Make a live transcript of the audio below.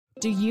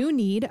Do you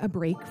need a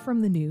break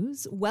from the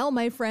news? Well,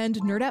 my friend,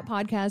 Nerdette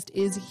Podcast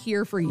is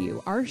here for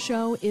you. Our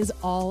show is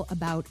all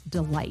about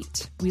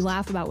delight. We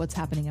laugh about what's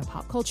happening in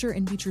pop culture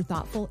and feature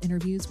thoughtful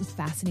interviews with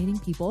fascinating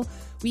people.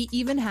 We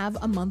even have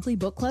a monthly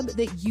book club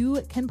that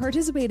you can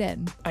participate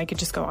in. I could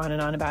just go on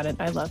and on about it.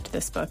 I loved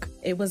this book.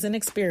 It was an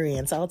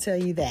experience, I'll tell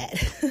you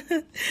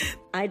that.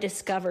 I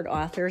discovered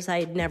authors I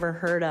had never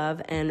heard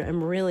of, and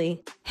I'm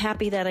really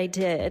happy that I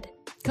did.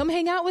 Come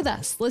hang out with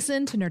us.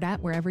 Listen to Nerdette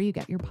wherever you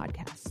get your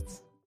podcasts.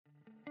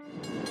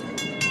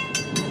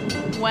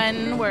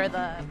 When were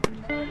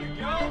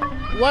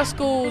what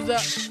schools?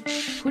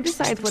 Who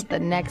decides what the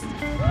next?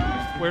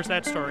 Where's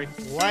that story?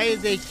 Why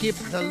they keep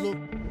the loop?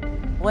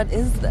 What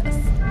is this?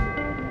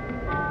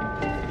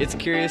 It's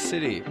Curious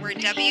City, where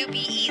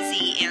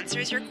WBEZ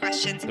answers your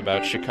questions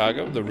about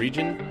Chicago, the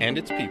region, and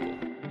its people.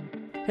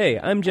 Hey,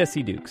 I'm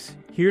Jesse Dukes,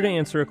 here to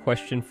answer a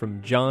question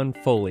from John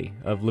Foley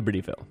of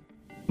Libertyville.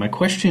 My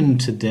question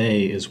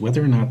today is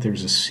whether or not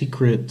there's a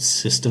secret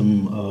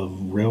system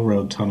of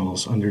railroad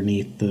tunnels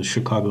underneath the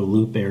Chicago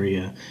Loop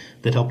area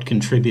that helped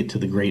contribute to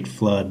the Great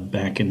Flood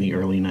back in the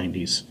early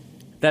 90s.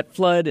 That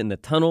flood and the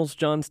tunnels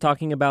John's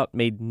talking about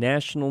made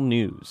national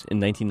news in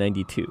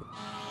 1992.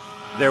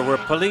 There were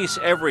police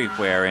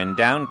everywhere in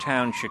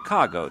downtown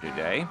Chicago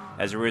today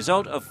as a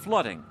result of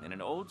flooding in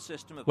an old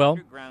system of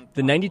underground...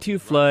 the 92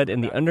 flood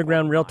and the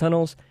underground rail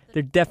tunnels,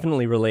 they're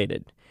definitely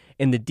related.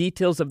 And the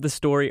details of the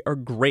story are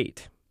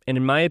great. And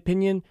in my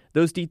opinion,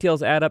 those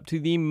details add up to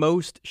the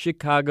most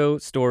Chicago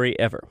story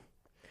ever.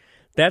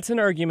 That's an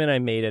argument I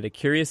made at a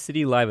Curious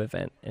City live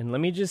event, and let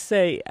me just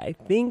say, I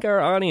think our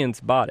audience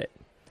bought it.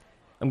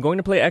 I'm going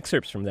to play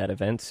excerpts from that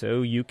event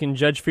so you can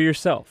judge for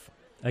yourself.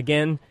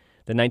 Again,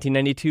 the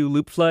 1992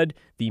 Loop Flood,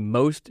 the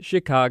most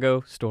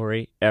Chicago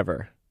story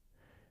ever.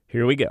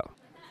 Here we go.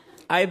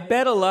 I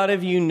bet a lot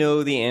of you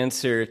know the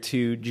answer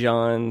to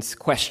John's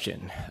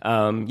question.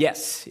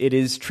 Yes, it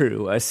is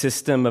true. A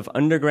system of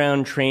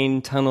underground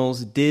train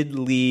tunnels did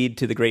lead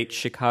to the Great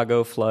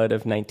Chicago Flood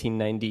of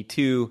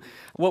 1992.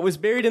 What was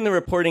buried in the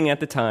reporting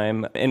at the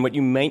time, and what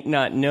you might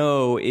not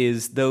know,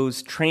 is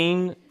those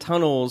train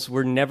tunnels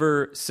were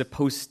never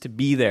supposed to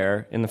be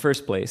there in the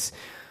first place.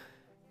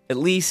 At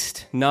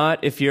least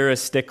not if you're a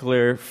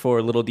stickler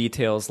for little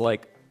details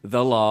like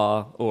the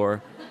law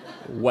or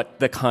what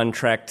the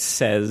contract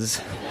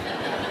says.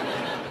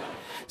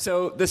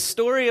 So the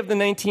story of the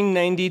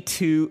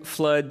 1992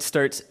 flood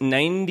starts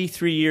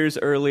 93 years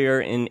earlier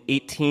in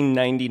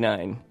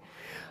 1899.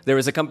 There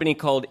was a company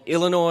called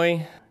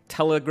Illinois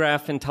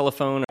Telegraph and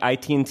Telephone,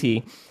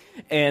 ITT,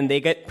 and they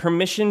get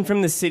permission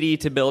from the city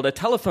to build a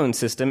telephone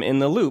system in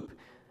the loop,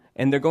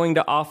 and they're going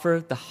to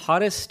offer the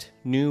hottest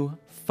new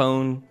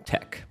phone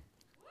tech.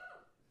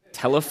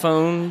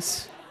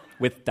 Telephones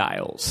with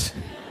dials.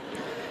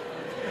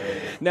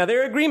 Now,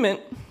 their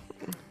agreement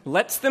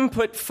lets them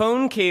put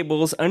phone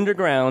cables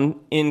underground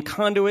in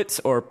conduits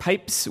or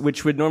pipes,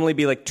 which would normally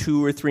be like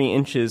 2 or 3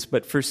 inches,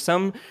 but for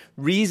some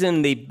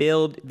reason they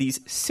build these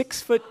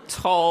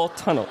 6-foot-tall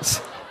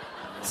tunnels.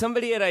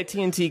 Somebody at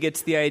ITT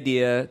gets the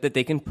idea that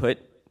they can put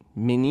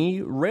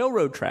mini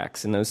railroad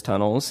tracks in those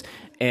tunnels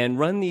and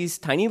run these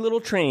tiny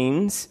little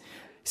trains.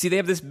 See, they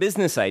have this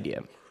business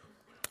idea.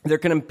 They're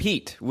going to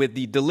compete with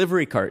the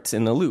delivery carts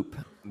in the loop.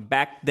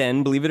 Back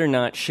then, believe it or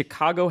not,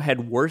 Chicago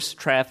had worse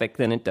traffic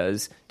than it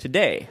does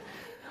today.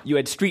 You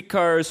had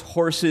streetcars,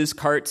 horses,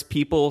 carts,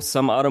 people,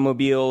 some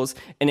automobiles,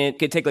 and it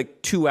could take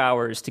like 2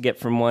 hours to get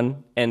from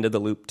one end of the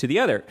loop to the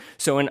other.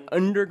 So an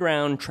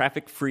underground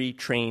traffic-free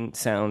train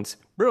sounds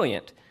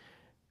brilliant.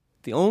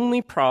 The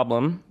only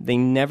problem, they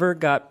never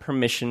got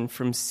permission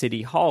from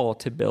City Hall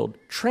to build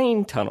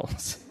train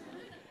tunnels.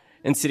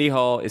 And City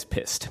Hall is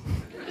pissed.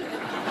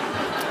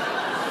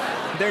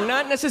 They're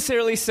not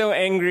necessarily so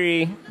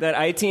angry that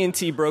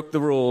ITT broke the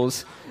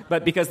rules,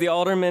 but because the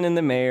alderman and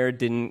the mayor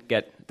didn't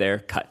get their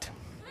cut.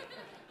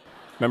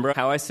 Remember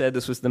how I said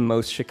this was the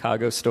most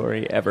Chicago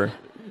story ever?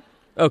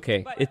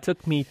 Okay, it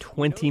took me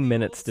 20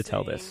 minutes to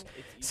tell this,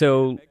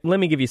 so let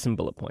me give you some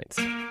bullet points.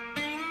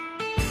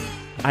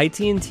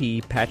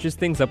 ITT patches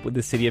things up with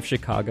the city of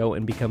Chicago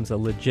and becomes a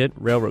legit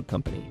railroad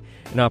company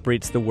and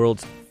operates the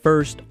world's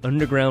first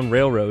underground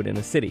railroad in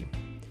a city.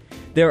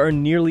 There are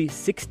nearly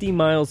 60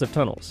 miles of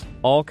tunnels,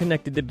 all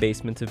connected to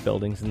basements of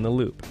buildings in the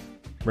loop.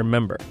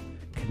 Remember,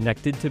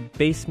 connected to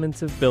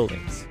basements of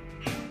buildings.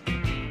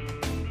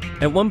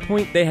 At one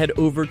point, they had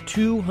over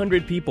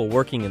 200 people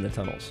working in the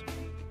tunnels.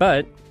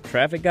 But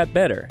traffic got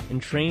better, and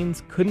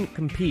trains couldn't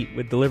compete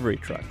with delivery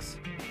trucks.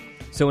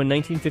 So in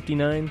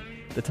 1959,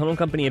 the tunnel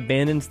company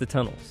abandons the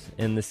tunnels,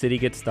 and the city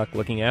gets stuck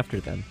looking after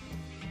them.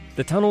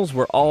 The tunnels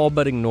were all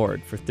but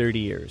ignored for 30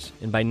 years,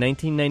 and by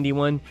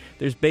 1991,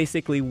 there's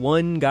basically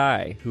one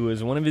guy who,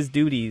 as one of his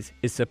duties,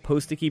 is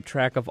supposed to keep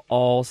track of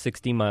all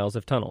 60 miles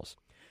of tunnels.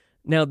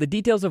 Now, the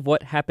details of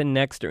what happened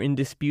next are in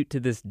dispute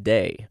to this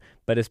day,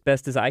 but as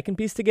best as I can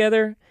piece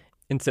together,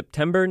 in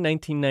September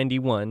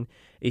 1991,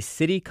 a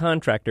city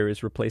contractor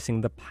is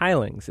replacing the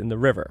pilings in the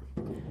river.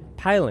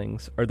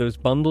 Pilings are those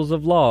bundles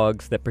of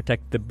logs that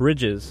protect the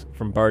bridges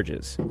from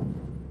barges.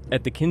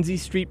 At the Kinzie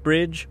Street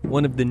Bridge,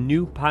 one of the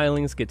new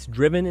pilings gets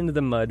driven into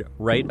the mud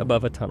right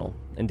above a tunnel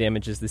and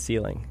damages the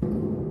ceiling.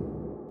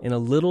 And a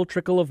little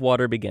trickle of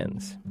water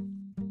begins.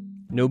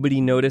 Nobody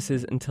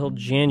notices until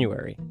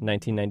January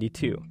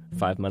 1992,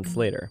 5 months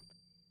later.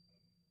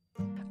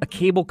 A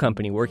cable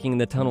company working in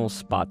the tunnels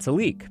spots a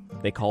leak.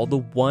 They call the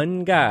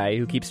one guy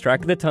who keeps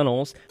track of the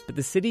tunnels, but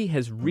the city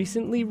has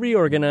recently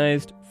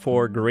reorganized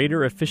for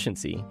greater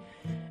efficiency,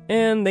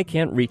 and they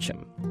can't reach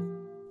him.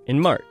 In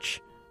March,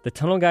 the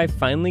tunnel guy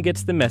finally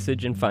gets the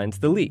message and finds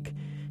the leak.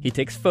 He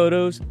takes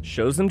photos,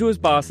 shows them to his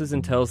bosses,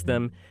 and tells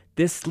them,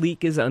 "This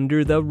leak is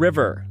under the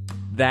river.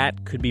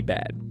 That could be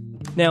bad."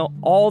 Now,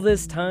 all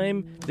this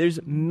time, there's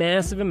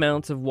massive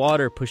amounts of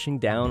water pushing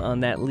down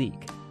on that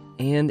leak,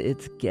 and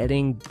it's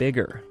getting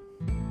bigger.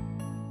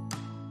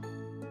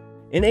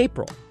 In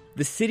April,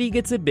 the city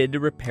gets a bid to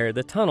repair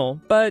the tunnel,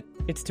 but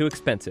it's too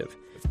expensive.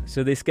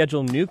 So they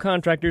schedule new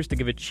contractors to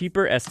give a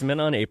cheaper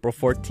estimate on April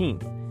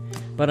 14th.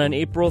 But on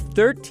April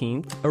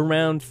 13th,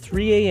 around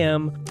 3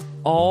 a.m.,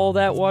 all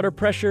that water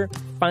pressure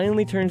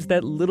finally turns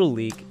that little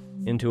leak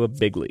into a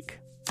big leak.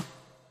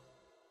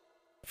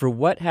 For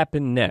what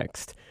happened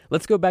next,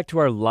 let's go back to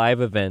our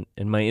live event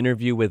and my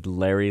interview with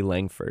Larry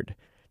Langford.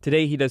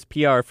 Today he does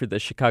PR for the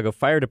Chicago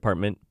Fire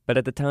Department, but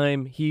at the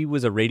time he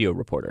was a radio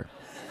reporter.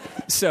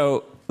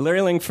 So,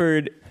 Larry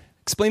Langford,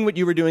 explain what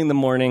you were doing the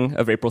morning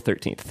of April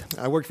 13th.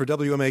 I worked for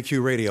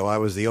WMAQ Radio. I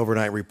was the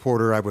overnight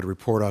reporter. I would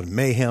report on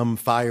mayhem,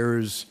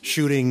 fires,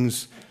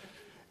 shootings,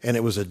 and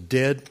it was a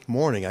dead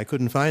morning. I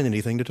couldn't find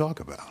anything to talk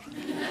about.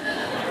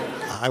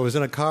 I was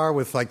in a car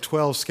with like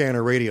 12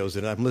 scanner radios,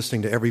 and I'm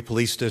listening to every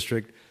police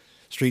district,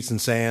 streets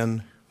and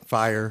sand,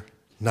 fire.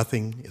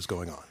 Nothing is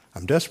going on.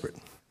 I'm desperate.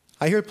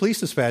 I hear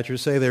police dispatchers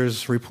say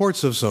there's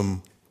reports of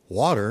some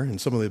water in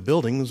some of the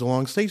buildings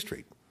along State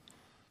Street.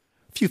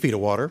 A few feet of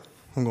water.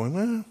 I'm going,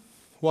 well,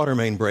 water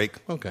main break.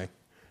 Okay.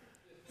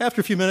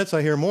 After a few minutes,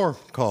 I hear more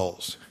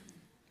calls.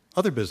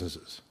 Other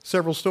businesses,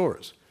 several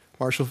stores,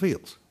 Marshall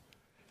Fields.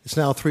 It's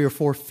now 3 or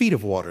 4 feet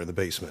of water in the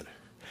basement.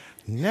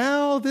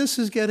 Now this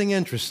is getting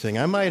interesting.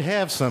 I might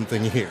have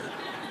something here.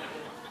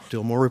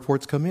 Still more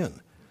reports come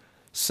in.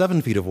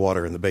 7 feet of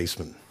water in the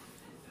basement.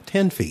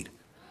 10 feet.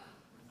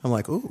 I'm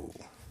like, ooh.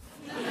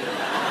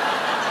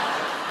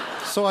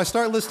 So I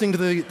start listening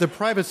to the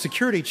private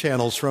security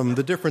channels from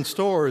the different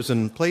stores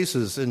and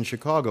places in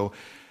Chicago,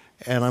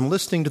 and I'm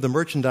listening to the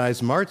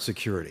Merchandise Mart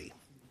security,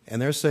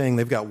 and they're saying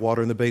they've got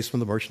water in the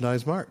basement of the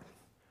Merchandise Mart.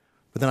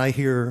 But then I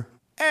hear,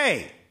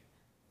 hey,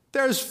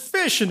 there's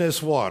fish in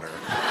this water.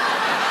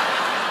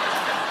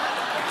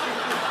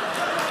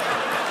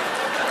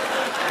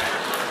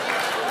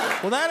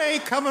 Well, that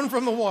ain't coming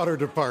from the water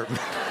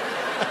department.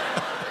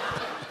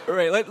 All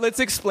right, let's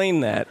explain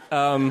that.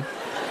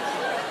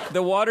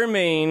 The water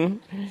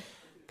main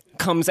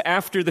comes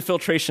after the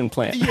filtration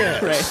plant.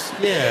 Yes,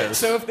 right? Yes.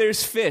 So if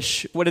there's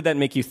fish, what did that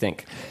make you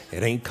think?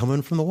 It ain't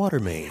coming from the water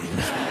main.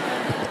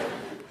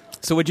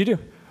 So what'd you do?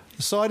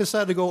 So I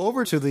decided to go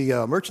over to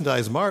the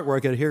Merchandise Mart where I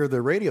could hear the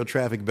radio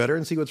traffic better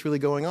and see what's really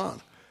going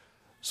on.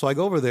 So I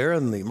go over there,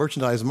 and the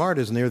Merchandise Mart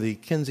is near the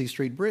Kinzie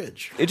Street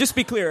Bridge. Just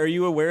be clear, are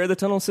you aware of the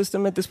tunnel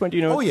system at this point? Do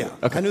you know? Oh, yeah.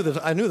 Okay.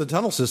 I knew the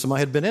tunnel system. I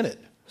had been in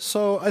it.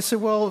 So I said,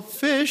 well,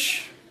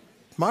 fish,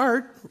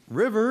 Mart,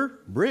 river,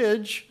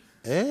 bridge,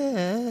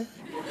 I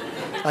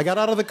got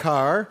out of the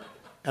car,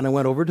 and I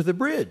went over to the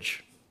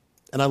bridge.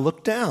 And I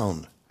looked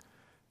down,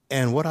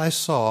 and what I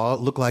saw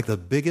looked like the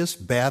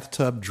biggest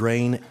bathtub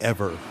drain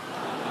ever.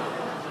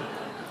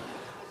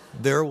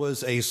 There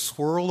was a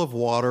swirl of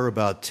water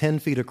about 10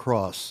 feet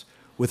across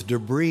with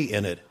debris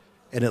in it,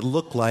 and it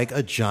looked like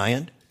a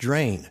giant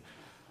drain.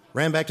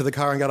 Ran back to the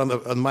car and got on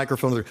the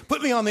microphone.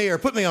 Put me on the air,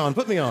 put me on.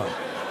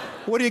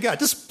 What do you got?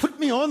 Just put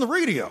me on the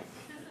radio.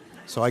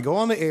 So I go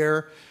on the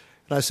air,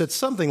 and I said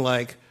something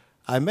like,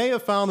 I may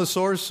have found the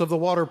source of the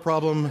water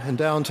problem in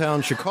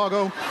downtown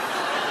Chicago.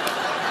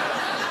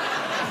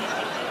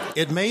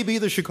 It may be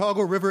the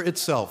Chicago River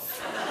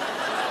itself.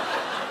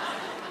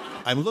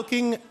 I'm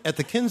looking at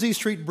the Kinzie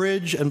Street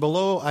Bridge, and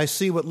below I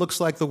see what looks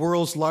like the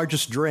world's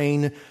largest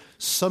drain.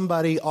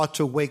 Somebody ought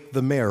to wake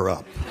the mayor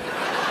up.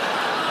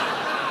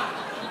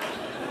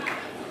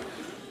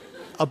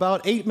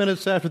 About 8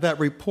 minutes after that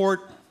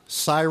report,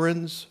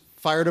 sirens,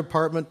 fire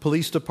department,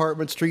 police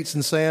department, streets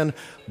and sand,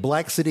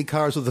 black city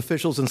cars with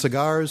officials and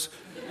cigars.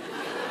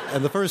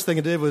 And the first thing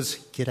I did was,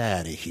 get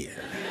out of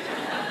here.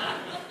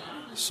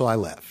 So I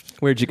left.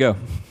 Where'd you go?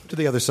 To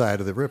the other side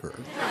of the river.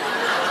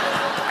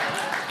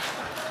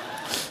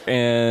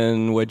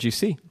 And what'd you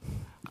see?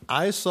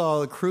 I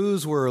saw the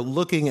crews were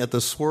looking at the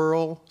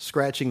swirl,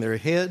 scratching their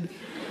head.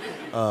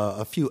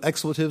 A few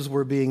expletives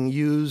were being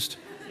used.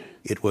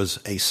 It was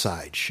a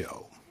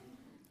sideshow.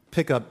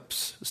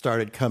 Pickups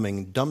started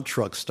coming. Dump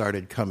trucks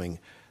started coming.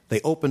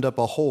 They opened up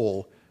a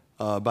hole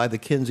by the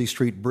Kinzie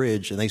Street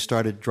Bridge, and they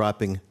started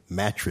dropping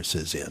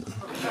mattresses in.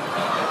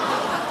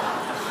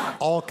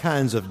 All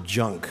kinds of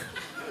junk,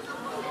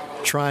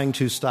 trying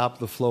to stop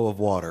the flow of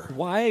water.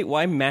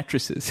 Why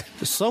mattresses?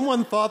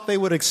 Someone thought they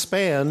would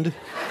expand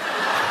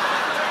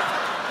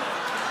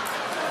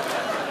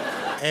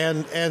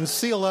and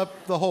seal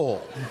up the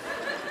hole.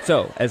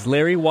 So, as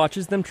Larry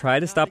watches them try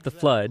to stop the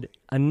flood,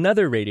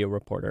 another radio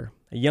reporter,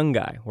 a young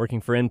guy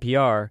working for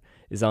NPR,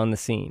 is on the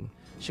scene.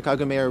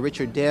 Chicago Mayor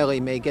Richard Daley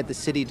may get the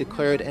city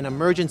declared an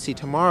emergency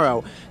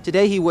tomorrow.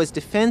 Today he was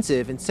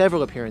defensive in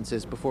several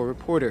appearances before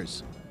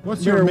reporters.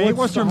 What's your main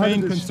concern right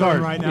now,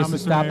 Mr. Mayor? Is to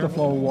stop the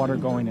flow of water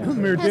going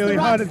in. Mayor Daley,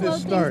 how did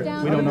this start?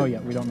 We don't know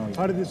yet.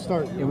 How did this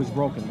start? It was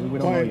broken. We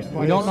don't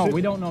know yet.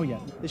 We don't know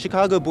yet. The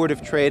Chicago Board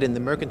of Trade and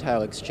the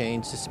Mercantile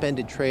Exchange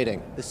suspended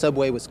trading. The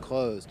subway was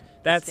closed.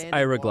 That's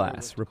Ira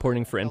Glass,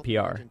 reporting for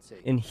NPR.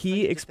 And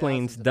he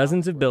explains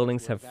dozens of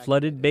buildings have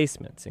flooded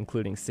basements,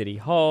 including City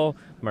Hall,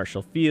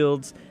 Marshall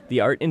Fields, the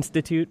Art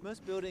Institute.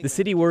 The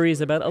city worries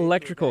about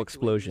electrical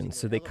explosions,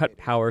 so they cut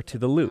power to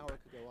the loop.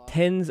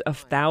 Tens of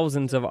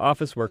thousands of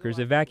office workers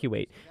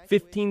evacuate.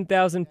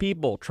 15,000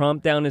 people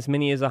tromp down as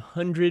many as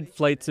 100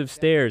 flights of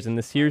stairs in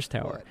the Sears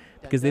Tower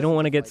because they don't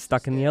want to get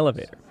stuck in the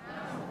elevator.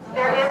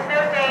 There is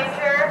no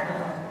danger.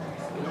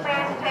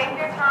 Please take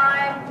your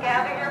time,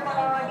 gather your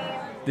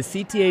belongings. The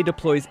CTA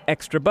deploys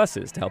extra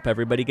buses to help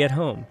everybody get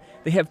home.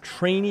 They have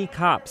trainee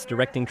cops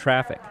directing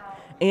traffic.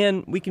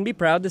 And we can be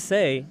proud to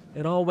say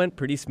it all went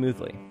pretty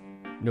smoothly.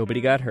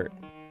 Nobody got hurt.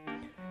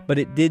 But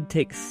it did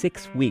take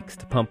 6 weeks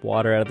to pump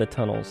water out of the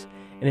tunnels,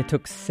 and it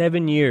took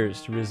 7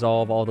 years to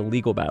resolve all the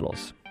legal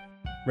battles.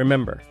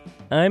 Remember,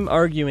 I'm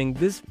arguing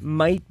this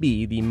might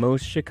be the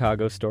most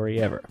Chicago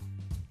story ever.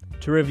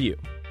 To review,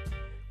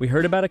 we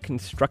heard about a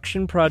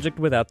construction project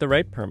without the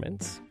right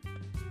permits,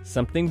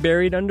 something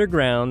buried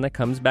underground that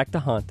comes back to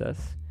haunt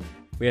us.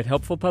 We had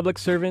helpful public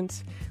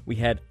servants, we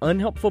had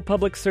unhelpful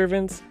public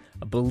servants,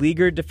 a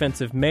beleaguered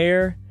defensive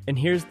mayor, and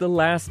here's the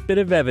last bit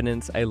of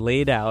evidence I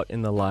laid out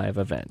in the live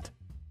event.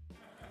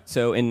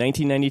 So in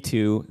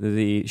 1992,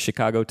 the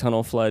Chicago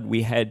tunnel flood,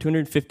 we had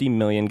 250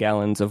 million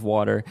gallons of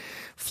water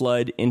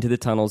flood into the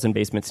tunnels and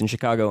basements in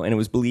Chicago, and it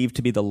was believed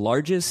to be the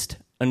largest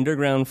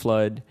underground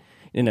flood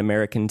in an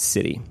American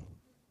city.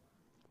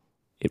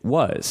 It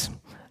was,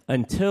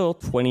 until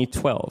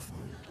 2012,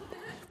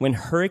 when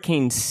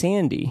Hurricane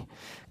Sandy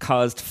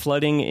caused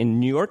flooding in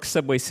New York's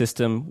subway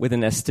system with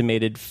an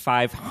estimated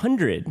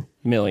 500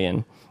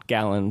 million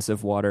gallons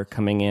of water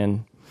coming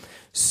in.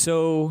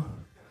 So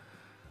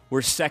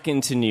we're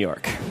second to New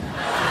York.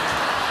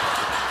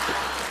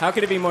 How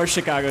could it be more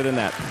Chicago than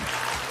that?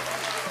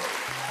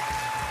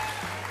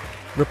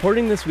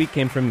 Reporting this week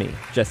came from me,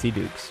 Jesse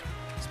Dukes.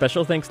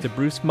 Special thanks to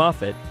Bruce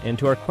Moffett and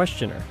to our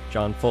questioner,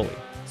 John Foley.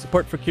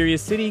 Support for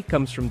Curious City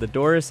comes from the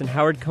Doris and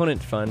Howard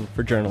Conant Fund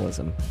for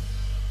Journalism.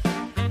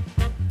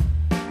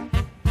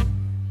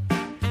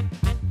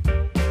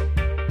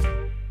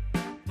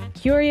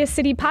 Curious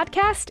City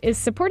Podcast is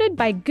supported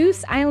by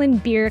Goose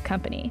Island Beer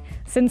Company.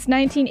 Since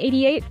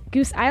 1988,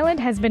 Goose Island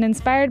has been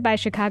inspired by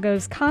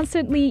Chicago's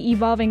constantly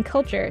evolving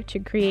culture to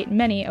create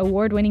many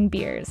award-winning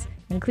beers,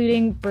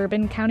 including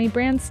Bourbon County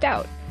Brand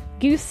Stout,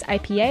 Goose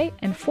IPA,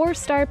 and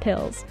 4-Star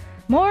Pils.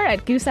 More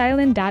at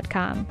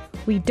gooseisland.com.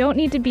 We don't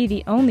need to be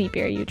the only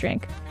beer you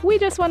drink. We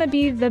just want to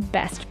be the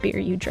best beer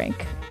you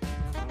drink.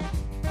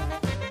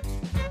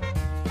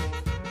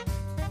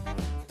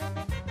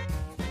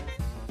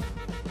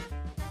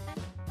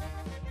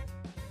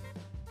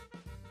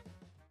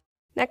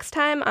 Next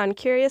time on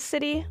Curious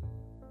City,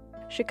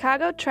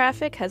 Chicago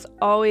traffic has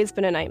always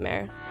been a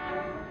nightmare.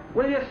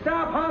 Will you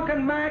stop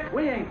honking, Mac?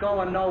 We ain't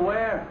going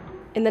nowhere.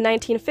 In the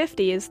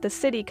 1950s, the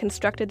city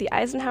constructed the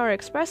Eisenhower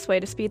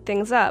Expressway to speed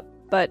things up,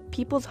 but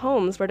people's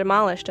homes were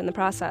demolished in the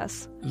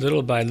process.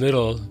 Little by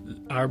little,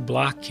 our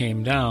block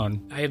came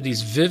down. I have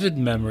these vivid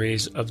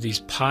memories of these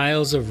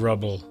piles of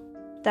rubble.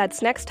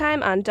 That's next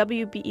time on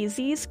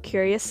WBEZ's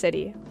Curious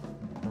City.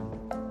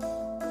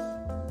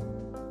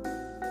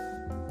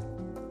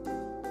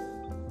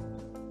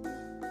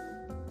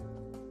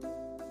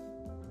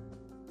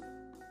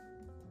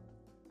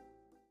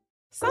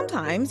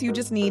 Sometimes you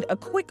just need a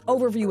quick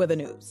overview of the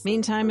news.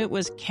 Meantime, it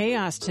was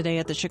chaos today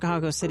at the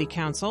Chicago City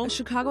Council. A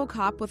Chicago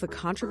cop with a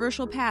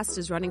controversial past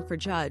is running for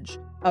judge.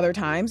 Other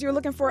times, you're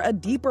looking for a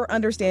deeper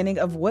understanding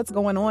of what's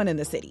going on in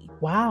the city.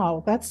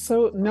 Wow, that's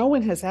so... No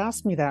one has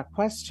asked me that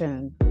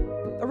question.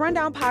 The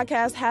Rundown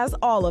podcast has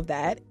all of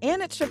that,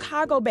 and it's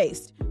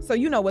Chicago-based, so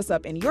you know what's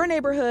up in your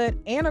neighborhood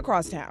and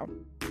across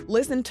town.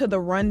 Listen to The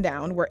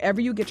Rundown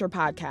wherever you get your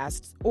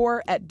podcasts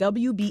or at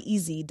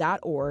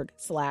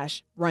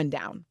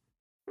wbez.org/rundown.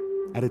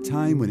 At a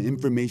time when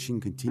information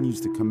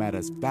continues to come at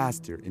us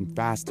faster and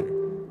faster,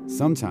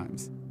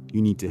 sometimes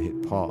you need to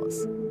hit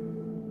pause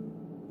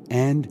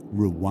and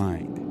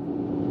rewind.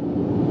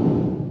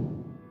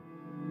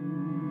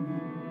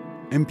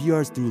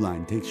 NPR's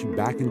Throughline takes you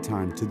back in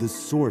time to the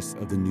source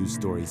of the news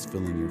stories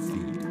filling your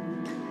feed.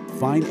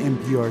 Find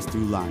NPR's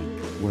Throughline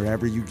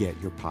wherever you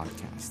get your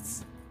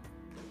podcasts.